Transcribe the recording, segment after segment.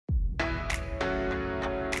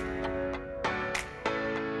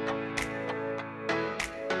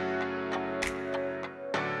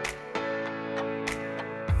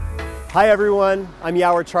Hi everyone, I'm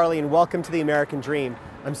Yawar Charlie and welcome to the American Dream.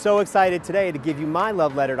 I'm so excited today to give you my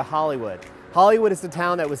love letter to Hollywood. Hollywood is a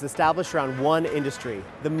town that was established around one industry,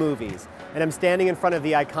 the movies. And I'm standing in front of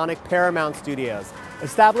the iconic Paramount Studios.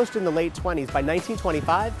 Established in the late 20s, by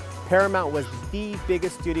 1925, Paramount was the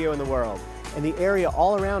biggest studio in the world. And the area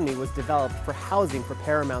all around me was developed for housing for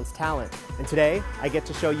Paramount's talent. And today, I get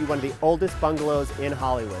to show you one of the oldest bungalows in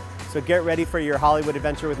Hollywood. So get ready for your Hollywood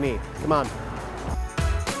adventure with me. Come on.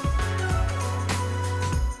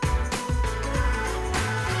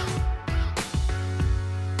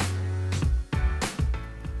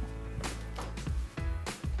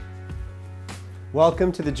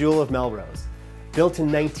 Welcome to the Jewel of Melrose. Built in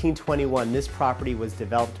 1921, this property was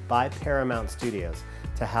developed by Paramount Studios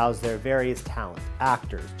to house their various talent,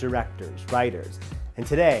 actors, directors, writers. And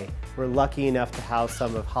today, we're lucky enough to house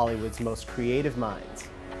some of Hollywood's most creative minds.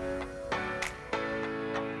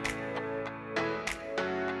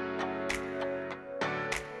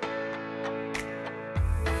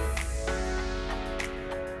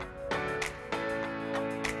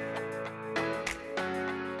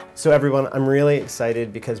 So everyone, I'm really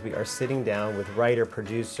excited because we are sitting down with writer,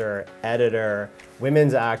 producer, editor,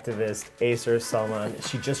 women's activist, Ayser Salman.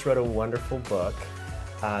 She just wrote a wonderful book,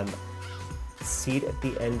 Seat at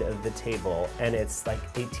the End of the Table, and it's like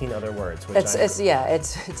 18 other words. Which it's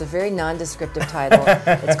a very non-descriptive title.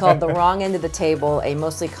 It's called The Wrong End of the Table, a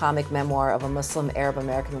mostly comic memoir of a Muslim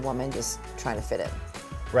Arab-American woman just trying to fit in.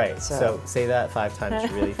 Right, so say that 5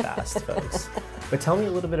 times really fast, folks. But tell me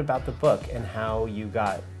a little bit about the book and how you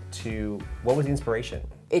got to, what was the inspiration?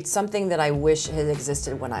 It's something that I wish had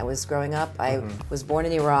existed when I was growing up. I was born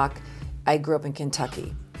in Iraq. I grew up in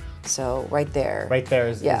Kentucky. So right there. Right there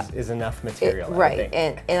is enough material, right, I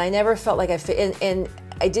think. And I never felt like I fit in, and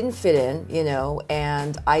I didn't fit in, you know,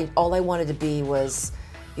 and all I wanted to be was,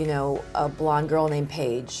 you know, a blonde girl named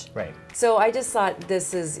Paige. Right. So I just thought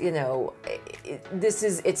this is, you know,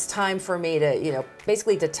 it's time for me to, you know,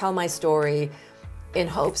 basically to tell my story, in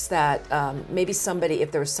hopes that maybe somebody,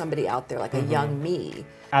 if there was somebody out there, like a young me.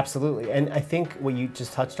 Absolutely, and I think what you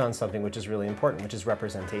just touched on something which is really important, which is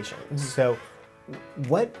representation. So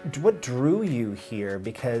what drew you here?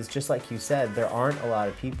 Because just like you said, there aren't a lot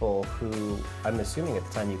of people who, I'm assuming at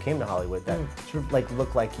the time you came to Hollywood, that sort of like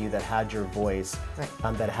looked like you, that had your voice,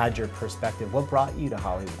 that had your perspective. What brought you to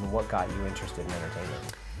Hollywood and what got you interested in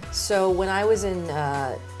entertainment? So when I was in,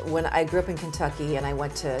 when I grew up in Kentucky and I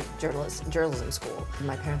went to journalism school,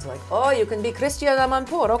 my parents were like, "Oh, you can be Christian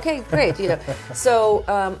Amanpour, okay, great," you know. So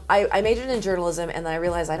I majored in journalism, and then I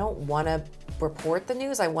realized I don't want to report the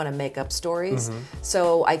news. I want to make up stories.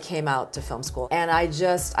 So I came out to film school, and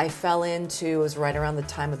I fell into, it was right around the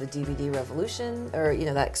time of the DVD revolution, or you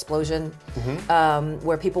know, that explosion,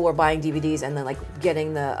 where people were buying DVDs and then like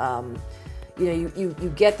getting the. You know,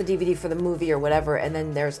 you get the DVD for the movie or whatever, and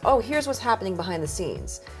then there's, oh, here's what's happening behind the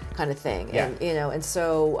scenes, kind of thing. Yeah. And you know, and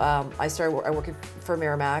so I started working for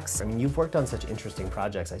Miramax. I mean, you've worked on such interesting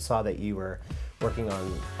projects. I saw that you were working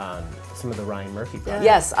on some of the Ryan Murphy projects.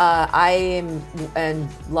 Yes, I am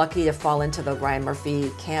lucky to fall into the Ryan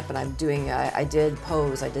Murphy camp, and I'm doing. I did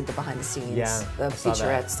Pose. I did the behind the scenes, the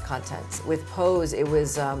featurettes content. With Pose, it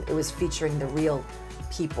was featuring the real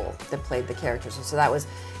people that played the characters, and so that was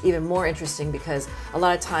even more interesting because a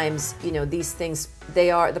lot of times, you know, these things,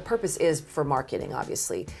 the purpose is for marketing,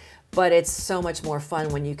 obviously, but it's so much more fun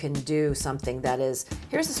when you can do something that is,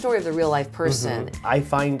 here's the story of the real life person. I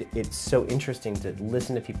find it so interesting to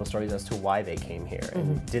listen to people's stories as to why they came here,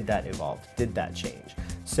 and did that evolve, did that change?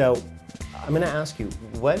 So I'm going to ask you,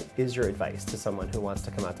 what is your advice to someone who wants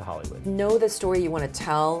to come out to Hollywood? Know the story you want to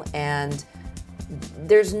tell, and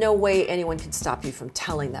there's no way anyone can stop you from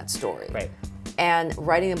telling that story. Right. And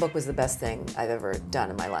writing a book was the best thing I've ever done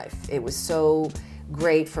in my life. It was so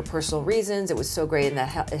great for personal reasons. It was so great in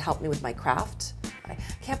that it helped me with my craft. I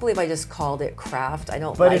can't believe I just called it craft. I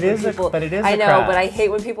don't like when people. But it is. I know, craft. but I hate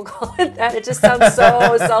when people call it that. It just sounds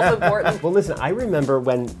so self-important. Well, listen, I remember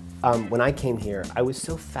when I came here, I was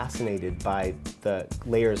so fascinated by the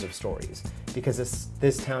layers of stories because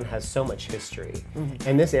this town has so much history.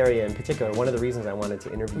 And this area in particular, one of the reasons I wanted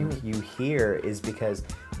to interview you here is because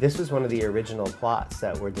this was one of the original plots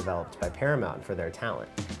that were developed by Paramount for their talent.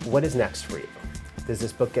 What is next for you? Does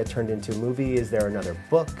this book get turned into a movie? Is there another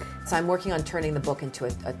book? So I'm working on turning the book into a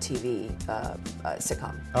TV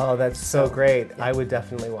sitcom. Oh, that's so great. Yeah. I would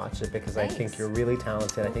definitely watch it because I think you're really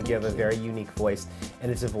talented. I think you have a very unique voice,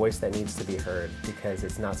 and it's a voice that needs to be heard because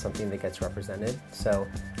it's not something that gets represented. So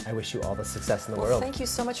I wish you all the success in the world. Thank you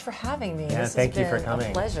so much for having me. Yeah, thank you for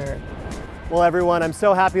coming. A pleasure. Well, everyone, I'm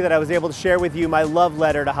so happy that I was able to share with you my love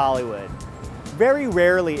letter to Hollywood. Very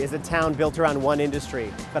rarely is a town built around one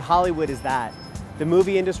industry, but Hollywood is that. The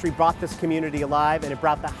movie industry brought this community alive, and it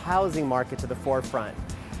brought the housing market to the forefront.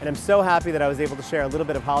 And I'm so happy that I was able to share a little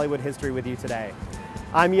bit of Hollywood history with you today.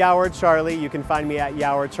 I'm Yawar Charlie. You can find me at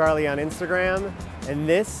Yawar Charlie on Instagram, and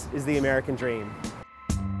this is the American Dream.